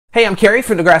Hey, I'm Kerry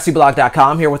from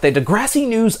DegrassiBlog.com here with a Degrassi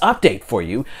news update for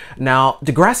you. Now,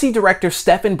 Degrassi Director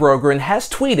Stefan Brogren has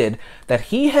tweeted that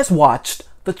he has watched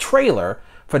the trailer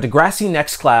for Degrassi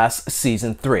Next Class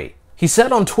Season 3. He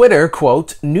said on Twitter,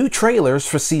 quote, "New trailers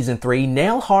for Season 3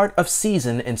 nail heart of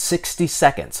season in 60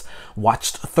 seconds.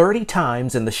 Watched 30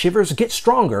 times and the shivers get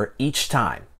stronger each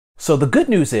time." So the good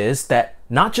news is that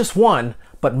not just one,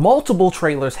 but multiple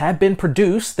trailers have been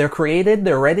produced. They're created,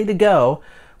 they're ready to go.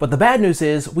 But the bad news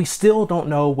is we still don't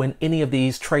know when any of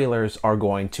these trailers are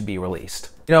going to be released.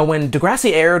 You know, when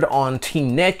Degrassi aired on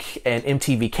Team Nick and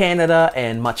MTV Canada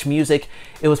and Much Music,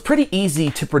 it was pretty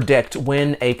easy to predict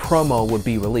when a promo would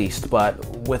be released. But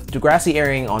with Degrassi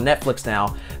airing on Netflix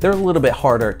now, they're a little bit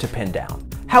harder to pin down.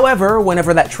 However,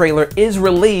 whenever that trailer is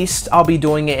released, I'll be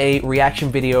doing a reaction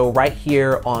video right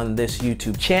here on this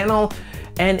YouTube channel.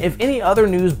 And if any other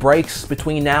news breaks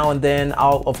between now and then,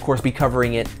 I'll of course be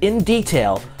covering it in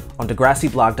detail on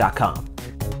DegrassiBlog.com.